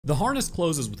The harness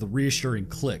closes with a reassuring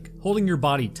click, holding your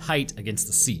body tight against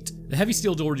the seat. The heavy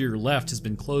steel door to your left has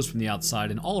been closed from the outside,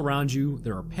 and all around you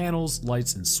there are panels,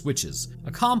 lights, and switches.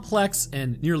 A complex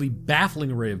and nearly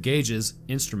baffling array of gauges,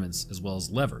 instruments, as well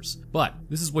as levers. But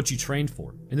this is what you trained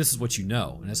for, and this is what you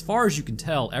know, and as far as you can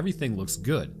tell, everything looks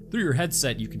good. Through your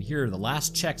headset you can hear the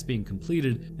last checks being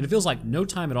completed, and it feels like no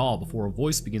time at all before a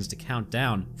voice begins to count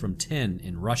down from 10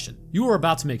 in Russian. You are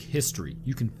about to make history.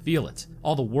 You can feel it.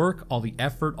 All the work, all the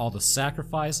effort, all the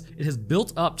sacrifice, it has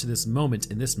built up to this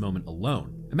moment and this moment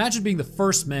alone. Imagine being the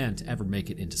first man to ever make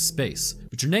it into space.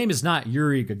 But your name is not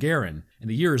Yuri Gagarin, and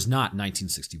the year is not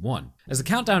 1961. As the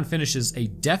countdown finishes, a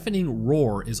deafening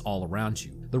roar is all around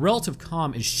you. The relative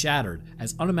calm is shattered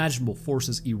as unimaginable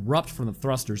forces erupt from the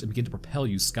thrusters and begin to propel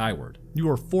you skyward. You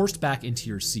are forced back into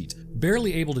your seat,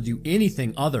 barely able to do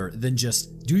anything other than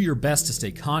just do your best to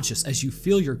stay conscious as you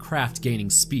feel your craft gaining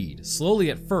speed, slowly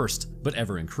at first, but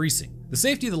ever increasing. The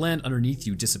safety of the land underneath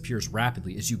you disappears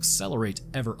rapidly as you accelerate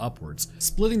ever upwards,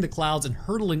 splitting the clouds and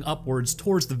hurtling upwards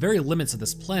towards the very limits of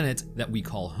this planet that we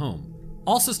call home.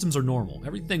 All systems are normal,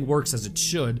 everything works as it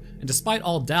should, and despite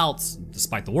all doubts,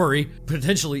 despite the worry,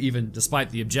 potentially even despite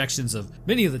the objections of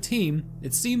many of the team,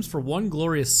 it seems for one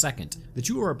glorious second that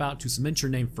you are about to cement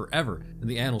your name forever in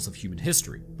the annals of human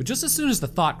history. But just as soon as the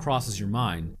thought crosses your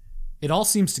mind, it all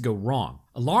seems to go wrong.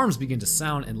 Alarms begin to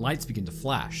sound and lights begin to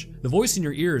flash. The voice in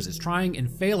your ears is trying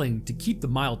and failing to keep the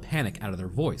mild panic out of their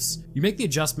voice. You make the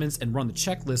adjustments and run the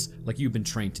checklist like you've been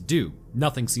trained to do.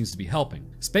 Nothing seems to be helping.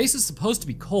 Space is supposed to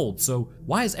be cold, so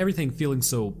why is everything feeling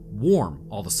so warm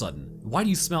all of a sudden? Why do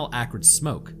you smell acrid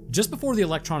smoke? Just before the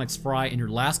electronics fry and your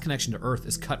last connection to Earth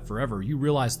is cut forever, you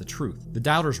realize the truth. The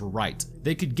doubters were right.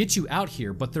 They could get you out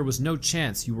here, but there was no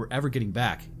chance you were ever getting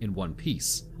back in one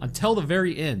piece. Until the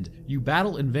very end, you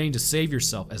battle in vain to save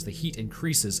yourself as the heat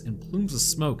increases and plumes of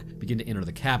smoke begin to enter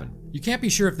the cabin. You can't be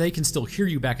sure if they can still hear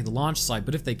you back at the launch site,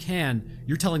 but if they can,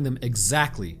 you're telling them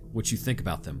exactly what you think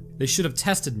about them. They should have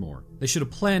tested more. They should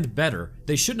have planned better.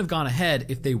 They shouldn't have gone ahead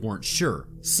if they weren't sure.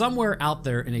 Somewhere out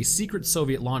there in a secret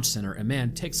Soviet launch center, a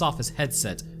man takes off his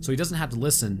headset so he doesn't have to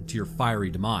listen to your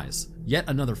fiery demise. Yet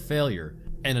another failure,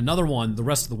 and another one the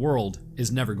rest of the world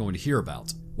is never going to hear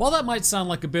about. While that might sound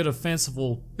like a bit of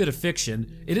fanciful bit of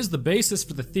fiction, it is the basis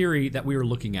for the theory that we are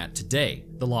looking at today,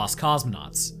 the lost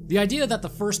cosmonauts. The idea that the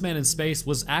first man in space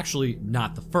was actually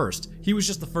not the first, he was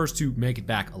just the first to make it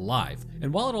back alive.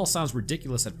 And while it all sounds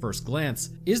ridiculous at first glance,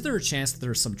 is there a chance that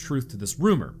there is some truth to this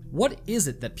rumor? What is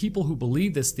it that people who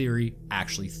believe this theory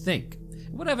actually think?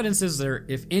 What evidence is there,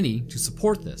 if any, to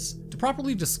support this? To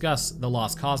properly discuss the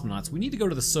lost cosmonauts, we need to go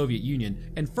to the Soviet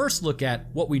Union and first look at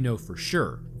what we know for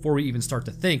sure, before we even start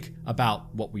to think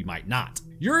about what we might not.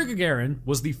 Yuri Gagarin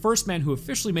was the first man who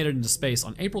officially made it into space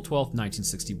on April 12,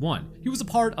 1961. He was a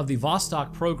part of the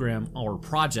Vostok program, or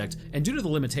project, and due to the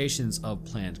limitations of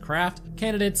planned craft,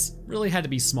 candidates really had to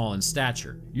be small in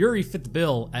stature. Yuri fit the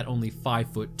bill at only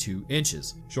 5 foot 2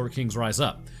 inches. Short kings rise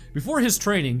up. Before his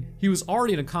training, he was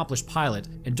already an accomplished pilot,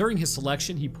 and during his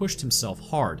selection, he pushed himself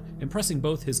hard, impressing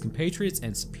both his compatriots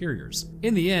and superiors.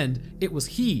 In the end, it was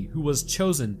he who was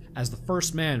chosen as the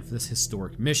first man for this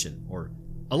historic mission, or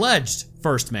alleged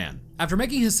first man. After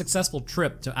making his successful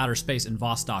trip to outer space in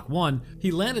Vostok 1, he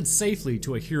landed safely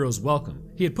to a hero's welcome.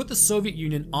 He had put the Soviet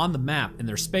Union on the map in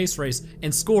their space race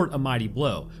and scored a mighty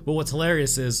blow. But what's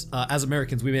hilarious is, as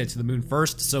Americans, we made it to the moon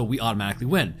first, so we automatically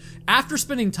win. After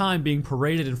spending time being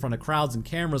paraded in front of crowds and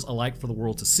cameras alike for the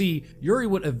world to see, Yuri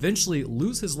would eventually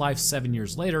lose his life 7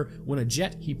 years later when a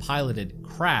jet he piloted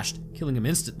crashed, killing him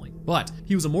instantly. But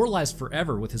he was immortalized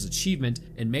forever with his achievement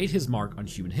and made his mark on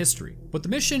human history. But the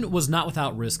mission was not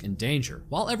without risk and danger.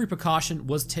 While every precaution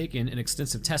was taken and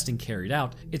extensive testing carried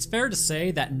out, it's fair to say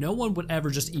that no one would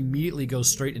ever just immediately go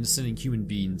straight into sending human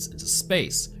beings into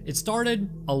space. It started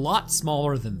a lot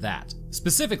smaller than that.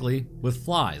 Specifically with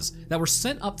flies that were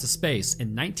sent up to space in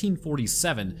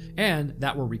 1947 and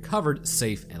that were recovered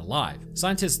safe and alive.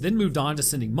 Scientists then moved on to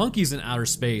sending monkeys in outer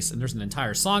space, and there's an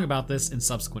entire song about this in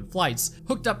subsequent flights,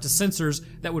 hooked up to sensors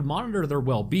that would monitor their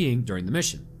well-being during the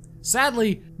mission.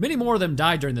 Sadly, many more of them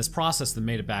died during this process than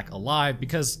made it back alive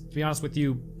because, to be honest with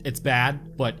you, it's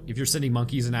bad, but if you're sending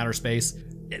monkeys in outer space,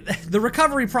 the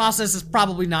recovery process is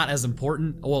probably not as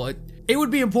important. Well, it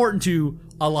would be important to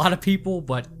a lot of people,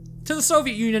 but to the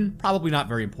Soviet Union, probably not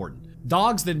very important.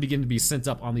 Dogs then begin to be sent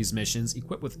up on these missions,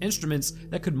 equipped with instruments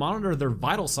that could monitor their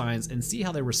vital signs and see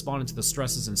how they responded to the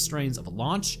stresses and strains of a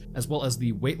launch, as well as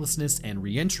the weightlessness and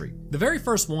re-entry. The very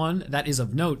first one that is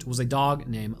of note was a dog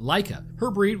named Laika.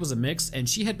 Her breed was a mix, and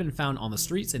she had been found on the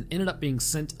streets and ended up being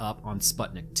sent up on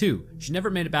Sputnik 2. She never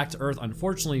made it back to Earth,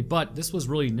 unfortunately, but this was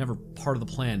really never part of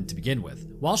the plan to begin with.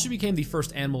 While she became the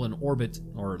first animal in orbit,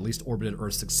 or at least orbited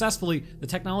Earth successfully, the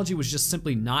technology was just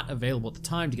simply not available at the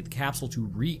time to get the capsule to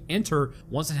re-enter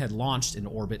once it had launched into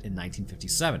orbit in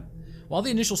 1957. While the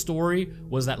initial story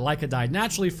was that Laika died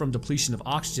naturally from depletion of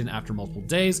oxygen after multiple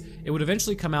days, it would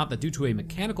eventually come out that due to a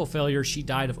mechanical failure, she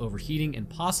died of overheating and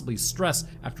possibly stress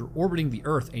after orbiting the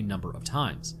Earth a number of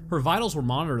times. Her vitals were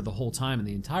monitored the whole time, and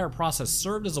the entire process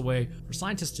served as a way for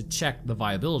scientists to check the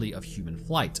viability of human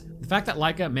flight. The fact that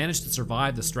Laika managed to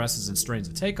survive the stresses and strains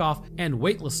of takeoff and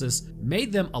weightlessness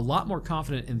made them a lot more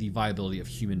confident in the viability of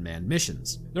human manned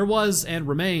missions. There was, and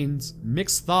remains,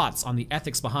 mixed thoughts on the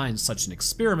ethics behind such an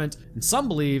experiment, and some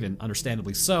believe, and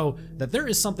understandably so, that there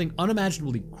is something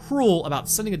unimaginably cruel about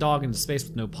sending a dog into space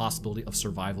with no possibility of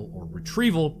survival or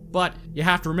retrieval, but you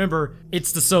have to remember,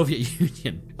 it's the Soviet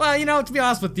Union. Well, you know, to be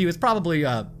honest with you, it's probably,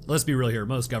 let's be real here,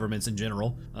 most governments in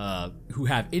general, who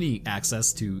have any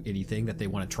access to anything that they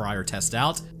want to try or test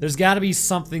out, there's got to be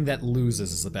something that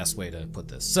loses, is the best way to put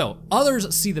this. So,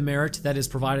 others see the merit that is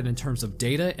provided in terms of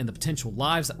data and the potential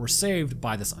lives that were saved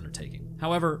by this undertaking.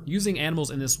 However, using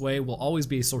animals in this way will always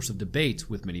be a source of debate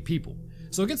with many people.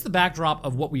 So against the backdrop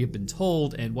of what we have been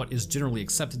told and what is generally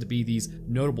accepted to be these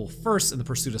notable firsts in the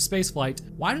pursuit of spaceflight,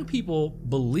 why do people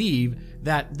believe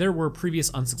that there were previous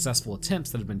unsuccessful attempts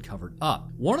that have been covered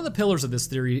up? One of the pillars of this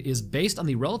theory is based on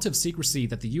the relative secrecy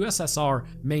that the USSR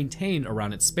maintained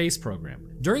around its space program.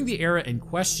 During the era in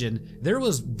question, there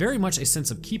was very much a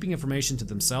sense of keeping information to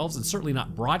themselves and certainly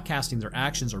not broadcasting their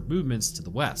actions or movements to the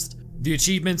West. The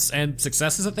achievements and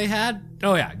successes that they had?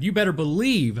 Oh yeah, you better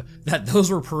believe that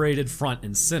those were paraded front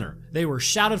and center. They were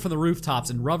shouted from the rooftops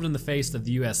and rubbed in the face of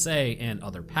the USA and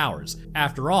other powers.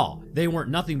 After all, they weren't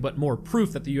nothing but more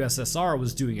proof that the USSR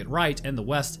was doing it right and the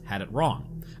West had it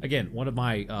wrong. Again, one of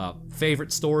my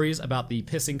favorite stories about the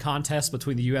pissing contest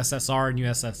between the USSR and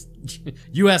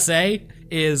USA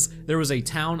is there was a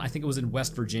town, I think it was in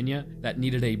West Virginia, that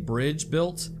needed a bridge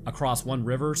built across one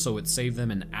river, so it saved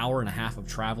them an hour and a half of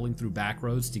traveling through back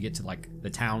roads to get to like the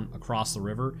town across the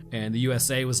river. And the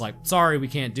USA was like, sorry, we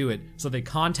can't do it. So they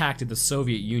contacted the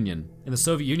Soviet Union. And the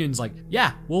Soviet Union's like,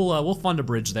 yeah, we'll fund a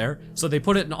bridge there. So they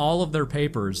put it in all of their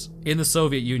papers in the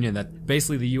Soviet Union that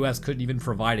basically the US couldn't even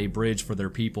provide a bridge for their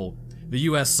people. The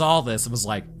US saw this and was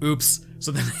like, oops,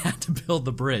 so then they had to build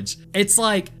the bridge. It's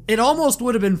like, it almost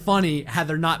would have been funny had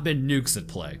there not been nukes at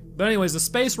play. But anyways, the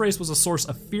space race was a source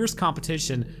of fierce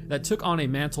competition that took on a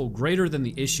mantle greater than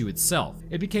the issue itself.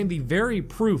 It became the very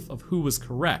proof of who was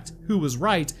correct, who was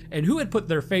right, and who had put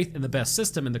their faith in the best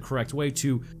system in the correct way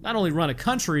to not only run a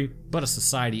country, but a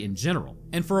society in general.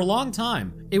 And for a long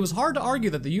time, it was hard to argue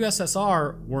that the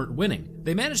USSR weren't winning.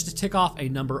 They managed to tick off a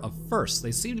number of firsts.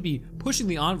 They seemed to be pushing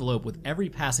the envelope with every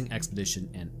passing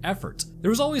expedition and effort. There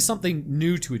was always something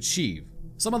new to achieve,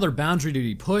 some other boundary to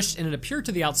be pushed, and it appeared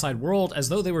to the outside world as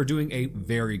though they were doing a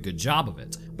very good job of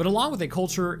it. But along with a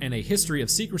culture and a history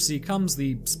of secrecy comes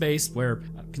the space where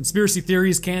conspiracy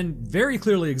theories can very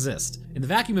clearly exist. In the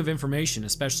vacuum of information,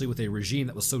 especially with a regime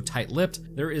that was so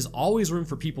tight-lipped, there is always room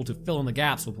for people to fill in the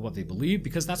gaps with what they believe,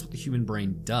 because that's what the human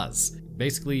brain does.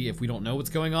 Basically, if we don't know what's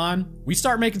going on, we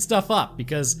start making stuff up,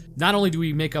 because not only do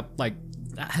we make up, like,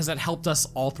 has that helped us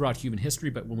all throughout human history,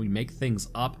 but when we make things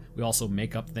up, we also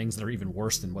make up things that are even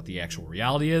worse than what the actual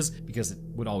reality is, because it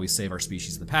would always save our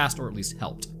species in the past, or at least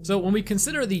helped. So when we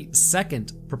consider the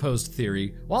second proposed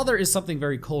theory, while there is something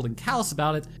very cold and callous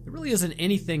about it, there really isn't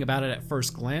anything about it at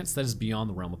first glance that is beyond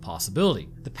the realm of possibility.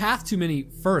 The path to many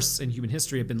firsts in human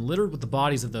history have been littered with the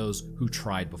bodies of those who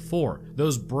tried before,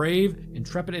 those brave,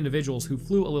 intrepid individuals who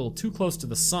flew a little too close to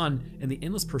the sun in the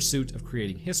endless pursuit of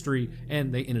creating history,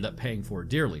 and they ended up paying for it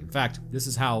dearly. In fact, this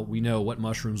is how we know what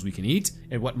mushrooms we can eat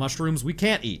and what mushrooms we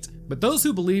can't eat. But those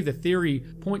who believe the theory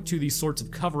point to these sorts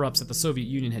of cover-ups that the Soviet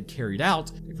Union had carried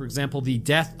out, for example, the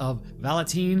death of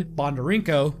Valentin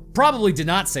Bondarenko, probably did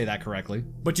not say that correctly,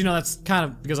 but you know, that's kind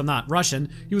of because I'm not Russian.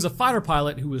 He was a fighter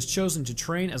pilot who was chosen to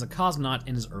train as a cosmonaut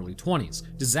in his early 20s.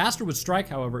 Disaster would strike,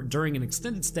 however, during an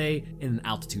extended stay in an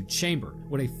altitude chamber.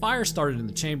 When a fire started in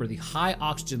the chamber, the high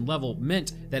oxygen level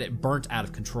meant that it burnt out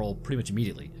of control pretty much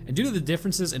immediately. And due to the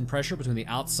differences in pressure between the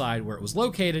outside where it was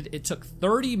located, it took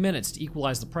 30 minutes to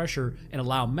equalize the pressure and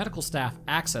allow medical staff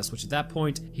access, which at that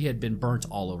point, he had been burnt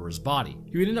all over his body.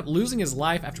 He would end up losing his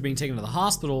life after being taken to the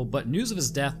hospital, but news of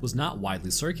his death was not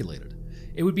widely circulated.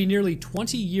 it would be nearly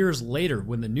 20 years later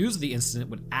when the news of the incident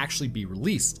would actually be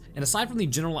released. And aside from the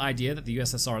general idea that the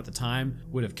USSR at the time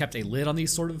would have kept a lid on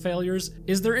these sort of failures,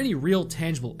 is there any real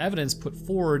tangible evidence put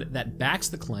forward that backs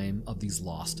the claim of these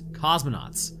lost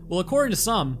cosmonauts? Well, according to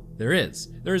some, there is.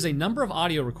 There is a number of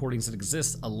audio recordings that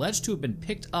exist alleged to have been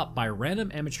picked up by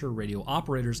random amateur radio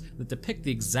operators that depict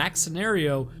the exact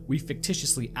scenario we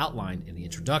fictitiously outlined in the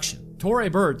introduction. Torre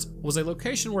Bert was a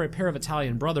location where a pair of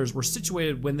Italian brothers were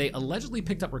situated when they allegedly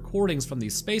picked up recordings from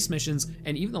these space missions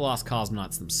and even the lost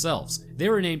cosmonauts themselves. They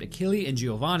were named Achille and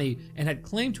Giovanni and had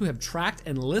claimed to have tracked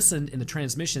and listened in the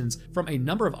transmissions from a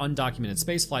number of undocumented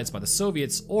space flights by the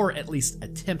Soviets, or at least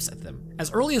attempts at them.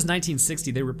 As early as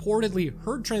 1960, they reportedly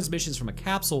heard transmissions from a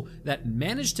capsule that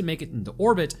managed to make it into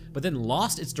orbit, but then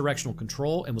lost its directional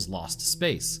control and was lost to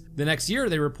space. The next year,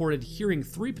 they reported hearing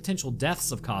 3 potential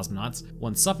deaths of cosmonauts,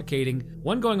 one suffocating,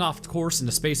 one going off course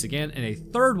into space again, and a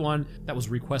third one that was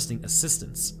requesting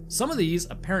assistance. Some of these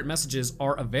apparent messages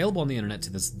are available on the internet to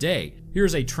this day.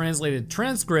 Here's a translated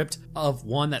transcript of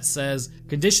one that says,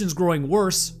 "Conditions growing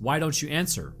worse, why don't you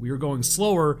answer? We are going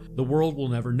slower, the world will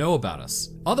never know about us."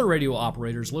 Other radio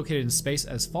operators located in space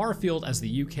as far afield as the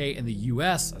UK and the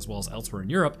US, as well as elsewhere in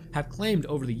Europe, have claimed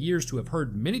over the years to have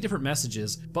heard many different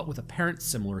messages, but with apparent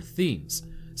similar themes.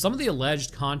 Some of the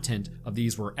alleged content of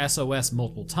these were SOS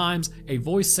multiple times, a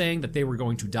voice saying that they were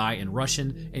going to die in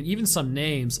Russian, and even some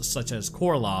names such as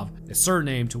Korolov, a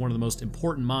surname to one of the most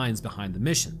important minds behind the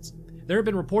missions. There have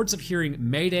been reports of hearing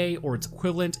Mayday or its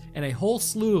equivalent, and a whole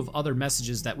slew of other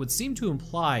messages that would seem to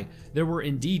imply there were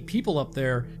indeed people up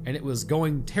there and it was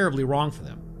going terribly wrong for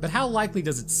them. But how likely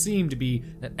does it seem to be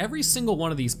that every single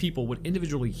one of these people would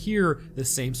individually hear the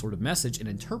same sort of message and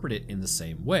interpret it in the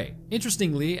same way?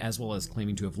 Interestingly, as well as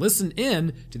claiming to have listened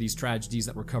in to these tragedies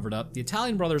that were covered up, the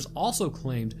Italian brothers also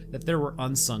claimed that there were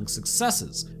unsung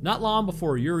successes. Not long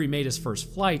before Yuri made his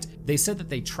first flight, they said that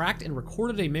they tracked and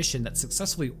recorded a mission that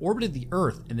successfully orbited the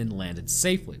Earth and then landed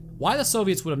safely. Why the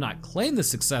Soviets would have not claimed this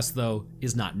success, though,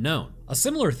 is not known. A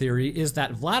similar theory is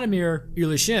that Vladimir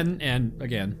Ilyushin, and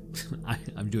again,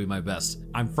 I'm doing my best,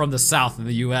 I'm from the South in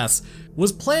the US,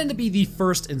 was planned to be the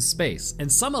first in space,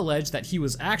 and some allege that he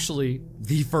was actually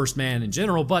the first man in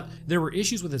general, but there were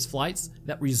issues with his flights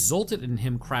that resulted in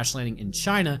him crash landing in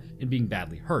China and being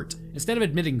badly hurt. Instead of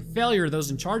admitting failure,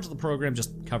 those in charge of the program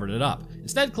just covered it up,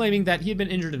 instead claiming that he had been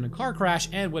injured in a car crash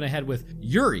and went ahead with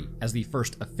Yuri as the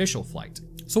first official flight.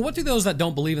 So what do those that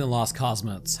don't believe in the lost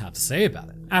cosmonauts have to say about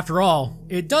it? After all,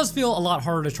 it does feel a lot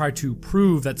harder to try to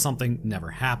prove that something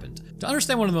never happened. To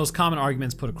understand one of the most common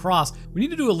arguments put across, we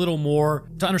need to do a little more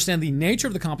to understand the nature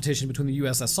of the competition between the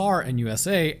USSR and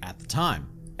USA at the time.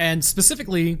 And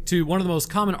specifically to one of the most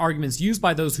common arguments used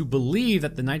by those who believe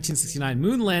that the 1969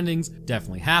 moon landings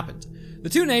definitely happened. The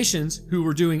two nations, who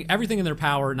were doing everything in their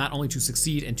power not only to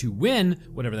succeed and to win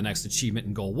whatever the next achievement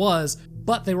and goal was,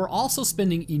 but they were also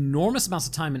spending enormous amounts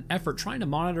of time and effort trying to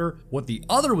monitor what the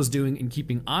other was doing and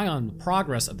keeping eye on the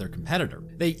progress of their competitor.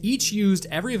 They each used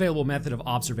every available method of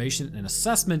observation and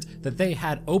assessment that they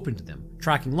had open to them,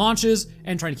 tracking launches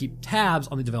and trying to keep tabs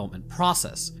on the development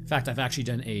process. In fact, I've actually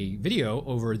done a video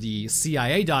over the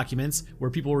CIA documents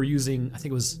where people were using, I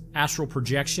think it was astral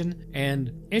projection,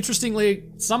 and interestingly,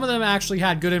 some of them actually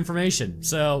had good information.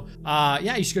 So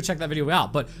yeah, you should go check that video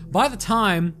out. But by the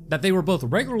time that they were both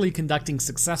regularly conducting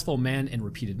successful manned and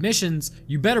repeated missions,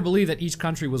 you better believe that each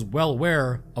country was well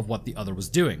aware of what the other was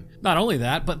doing. Not only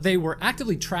that, but they were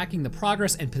actively tracking the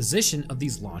progress and position of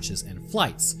these launches and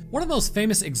flights. One of the most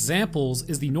famous examples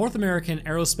is the North American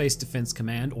Aerospace Defense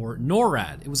Command, or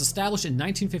NORAD. It was established in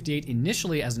 1958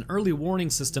 initially as an early warning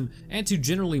system and to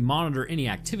generally monitor any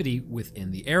activity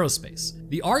within the aerospace.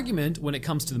 The argument when it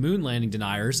comes to the moon landing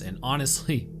deniers, and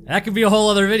honestly, that could be a whole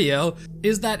other video,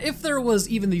 is that if there was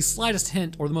even the slightest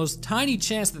hint or the most tiny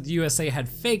chance that the USA had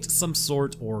faked some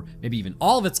sort, or maybe even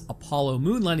all of its Apollo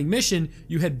moon landing mission,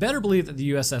 you had better believe that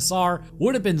the USSR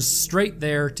would have been straight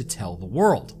there to tell the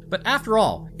world. But after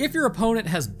all, if your opponent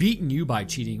has beaten you by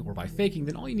cheating or by faking,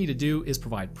 then all you need to do is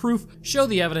provide proof, show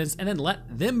the evidence, and then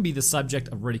let them be the subject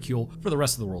of ridicule for the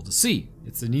rest of the world to see.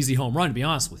 It's an easy home run, to be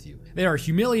honest with you. They are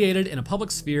humiliated in a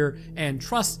public sphere, and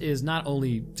trust is not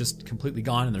only just completely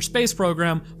gone in their space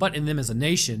program, but in them as a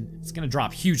nation, it's going to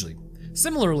drop hugely.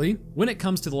 Similarly, when it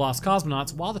comes to the lost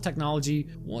cosmonauts, while the technology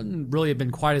wouldn't really have been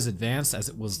quite as advanced as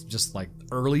it was just like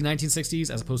early 1960s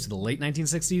as opposed to the late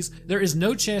 1960s, there is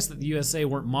no chance that the USA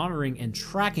weren't monitoring and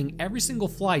tracking every single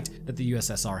flight that the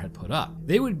USSR had put up.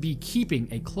 They would be keeping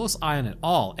a close eye on it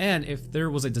all, and if there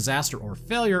was a disaster or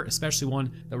failure, especially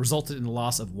one that resulted in the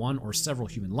loss of one or several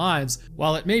human lives,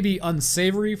 while it may be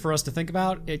unsavory for us to think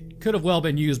about, it could have well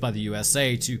been used by the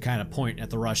USA to kind of point at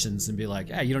the Russians and be like,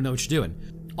 hey, you don't know what you're doing.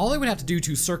 All they would have to do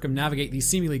to circumnavigate the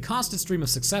seemingly constant stream of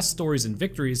success stories and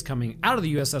victories coming out of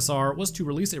the USSR was to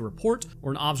release a report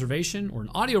or an observation or an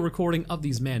audio recording of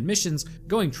these manned missions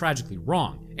going tragically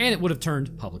wrong, and it would have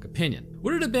turned public opinion.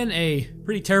 Would it have been a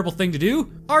pretty terrible thing to do?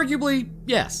 Arguably,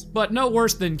 yes, but no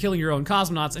worse than killing your own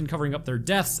cosmonauts and covering up their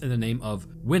deaths in the name of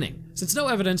winning. Since no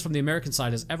evidence from the American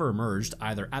side has ever emerged,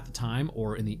 either at the time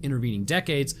or in the intervening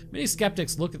decades, many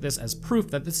skeptics look at this as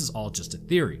proof that this is all just a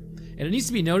theory. And it needs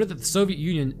to be noted that the Soviet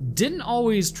Union didn't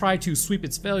always try to sweep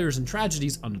its failures and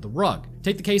tragedies under the rug.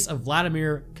 Take the case of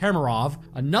Vladimir Kamarov,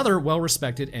 another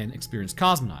well-respected and experienced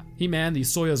cosmonaut. He manned the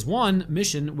Soyuz 1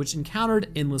 mission, which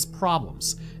encountered endless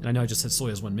problems. And I know I just said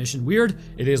Soyuz 1 mission, weird,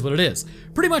 it is what it is.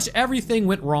 Pretty much everything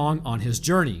went wrong on his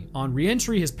journey. On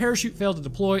re-entry, his parachute failed to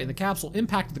deploy and the capsule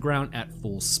impacted the ground at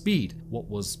full speed. What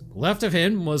was left of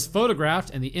him was photographed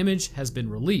and the image has been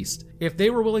released. If they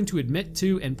were willing to admit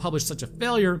to and publish such a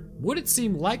failure, would it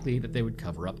seem likely that they would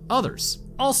cover up others?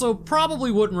 Also,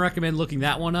 probably wouldn't recommend looking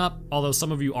that one up, although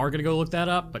some of you are gonna go look that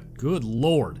up, but good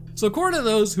lord. So according to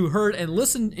those who heard and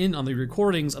listened in on the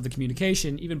recordings of the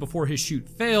communication even before his chute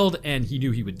failed and he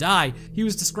knew he would die, he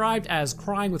was described as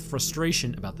crying with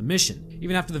frustration about the mission.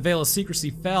 Even after the veil of secrecy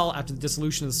fell after the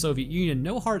dissolution of the Soviet Union,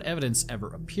 no hard evidence ever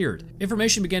appeared.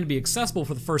 Information began to be accessible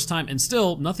for the first time and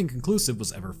still nothing conclusive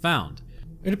was ever found.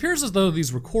 It appears as though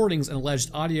these recordings and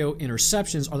alleged audio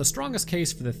interceptions are the strongest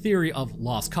case for the theory of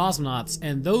lost cosmonauts,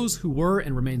 and those who were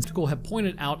and remain skeptical have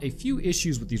pointed out a few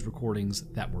issues with these recordings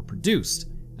that were produced,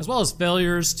 as well as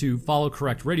failures to follow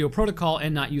correct radio protocol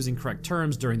and not using correct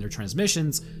terms during their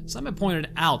transmissions. Some have pointed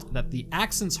out that the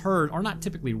accents heard are not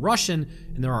typically Russian,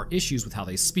 and there are issues with how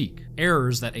they speak,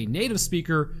 errors that a native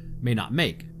speaker may not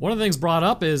make. One of the things brought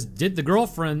up is, did the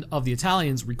girlfriend of the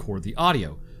Italians record the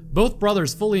audio? Both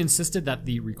brothers fully insisted that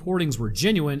the recordings were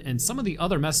genuine, and some of the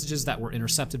other messages that were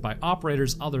intercepted by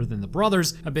operators other than the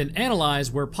brothers have been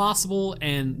analyzed where possible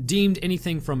and deemed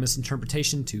anything from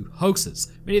misinterpretation to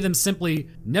hoaxes. Many of them simply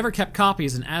never kept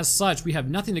copies, and as such, we have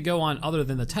nothing to go on other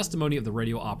than the testimony of the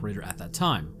radio operator at that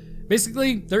time.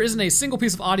 Basically, there isn't a single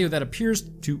piece of audio that appears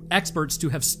to experts to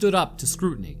have stood up to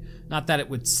scrutiny. Not that it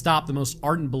would stop the most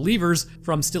ardent believers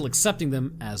from still accepting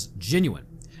them as genuine.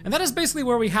 And that is basically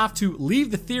where we have to leave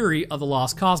the theory of the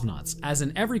lost cosmonauts, as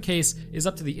in every case is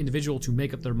up to the individual to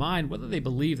make up their mind whether they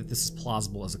believe that this is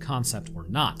plausible as a concept or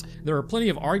not. There are plenty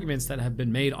of arguments that have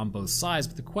been made on both sides,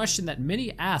 but the question that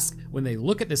many ask when they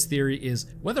look at this theory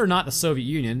is whether or not the Soviet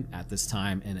Union, at this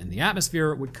time and in the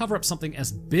atmosphere, would cover up something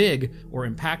as big or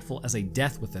impactful as a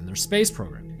death within their space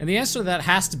program. And the answer to that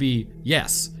has to be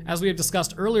yes. As we have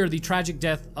discussed earlier, the tragic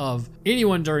death of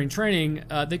anyone during training,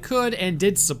 they could and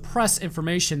did suppress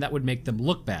information that would make them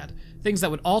look bad, things that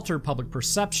would alter public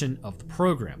perception of the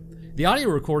program. The audio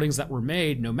recordings that were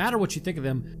made, no matter what you think of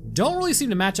them, don't really seem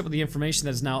to match up with the information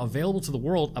that is now available to the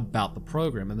world about the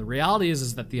program. And the reality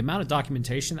is that the amount of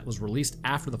documentation that was released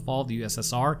after the fall of the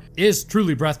USSR is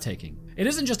truly breathtaking. It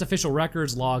isn't just official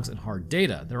records, logs, and hard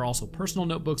data. There are also personal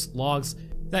notebooks, logs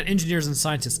that engineers and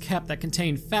scientists kept that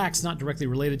contain facts not directly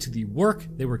related to the work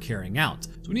they were carrying out.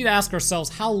 So we need to ask ourselves,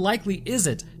 how likely is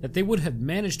it that they would have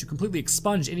managed to completely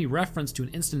expunge any reference to an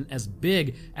incident as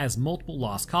big as multiple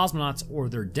lost cosmonauts or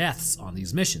their deaths on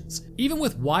these missions? Even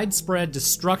with widespread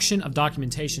destruction of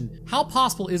documentation, how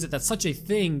possible is it that such a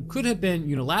thing could have been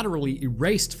unilaterally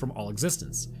erased from all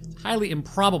existence? Highly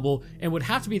improbable, and would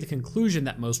have to be the conclusion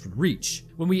that most would reach.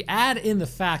 When we add in the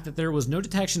fact that there was no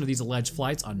detection of these alleged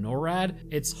flights on NORAD,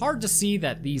 it's hard to see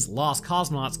that these lost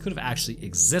cosmonauts could have actually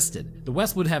existed. The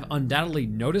West would have undoubtedly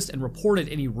noticed and reported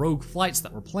any rogue flights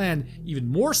that were planned, even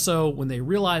more so when they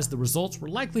realized the results were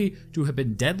likely to have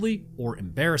been deadly or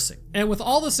embarrassing. And with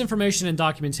all this information and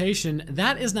documentation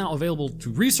that is now available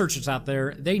to researchers out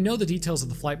there, they know the details of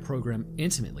the flight program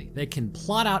intimately. They can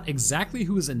plot out exactly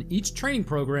who is in each training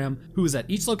program, who is at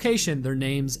each location, their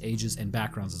names, ages, and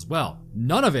backgrounds as well.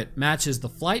 None of it matches the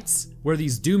flights where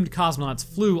these doomed cosmonauts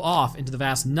flew off into the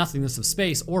vast nothingness of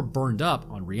space or burned up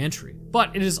on re-entry.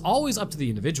 But it is always up to the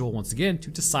individual, once again, to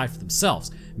decide for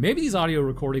themselves. Maybe these audio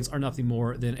recordings are nothing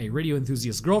more than a radio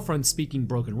enthusiast's girlfriend speaking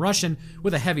broken Russian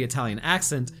with a heavy Italian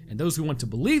accent, and those who want to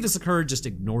believe this occurred just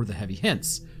ignore the heavy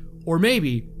hints. Or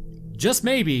maybe, just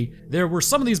maybe, there were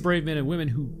some of these brave men and women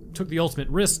who took the ultimate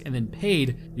risk and then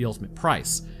paid the ultimate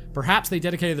price. Perhaps they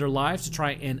dedicated their lives to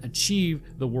try and achieve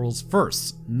the world's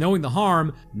firsts, knowing the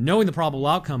harm, knowing the probable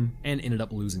outcome, and ended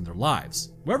up losing their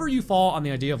lives. Wherever you fall on the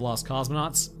idea of lost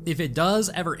cosmonauts, if it does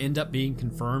ever end up being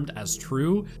confirmed as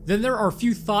true, then there are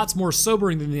few thoughts more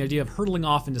sobering than the idea of hurtling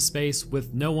off into space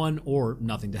with no one or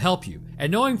nothing to help you,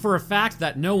 and knowing for a fact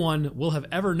that no one will have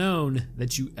ever known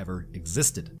that you ever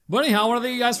existed. But anyhow, I want to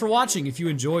thank you guys for watching. If you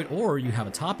enjoyed or you have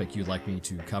a topic you'd like me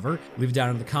to cover, leave it down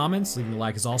in the comments. Leaving a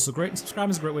like is also great, and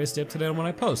subscribing is a great way to stay up to date on when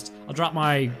I post. I'll drop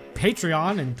my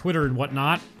Patreon and Twitter and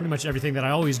whatnot, pretty much everything that I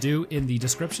always do, in the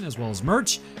description, as well as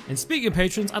merch. And speaking of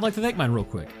patrons, I'd like to thank mine real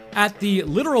quick. At the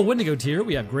Literal Wendigo tier,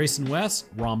 we have Grayson West,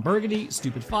 Ron Burgundy,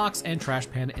 Stupid Fox, and Trash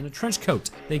Panda in a Trench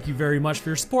Coat. Thank you very much for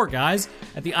your support, guys.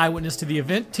 At the Eyewitness to the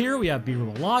Event tier, we have Beaver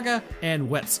Malaga and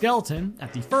Wet Skeleton.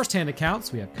 At the first-hand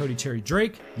accounts, we have Cody Cherry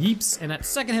Drake, Yeeps, and at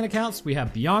second-hand accounts, we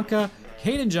have Bianca,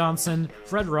 Hayden Johnson,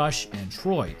 Fred Rush, and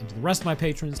Troy. And to the rest of my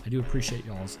patrons, I do appreciate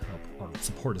y'all's help or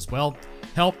support as well.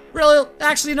 Help, really,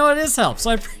 actually, no, it is help, so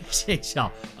I appreciate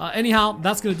y'all. Anyhow,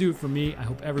 that's gonna do it for me. I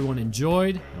hope everyone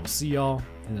enjoyed, and I'll see y'all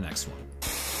in the next one.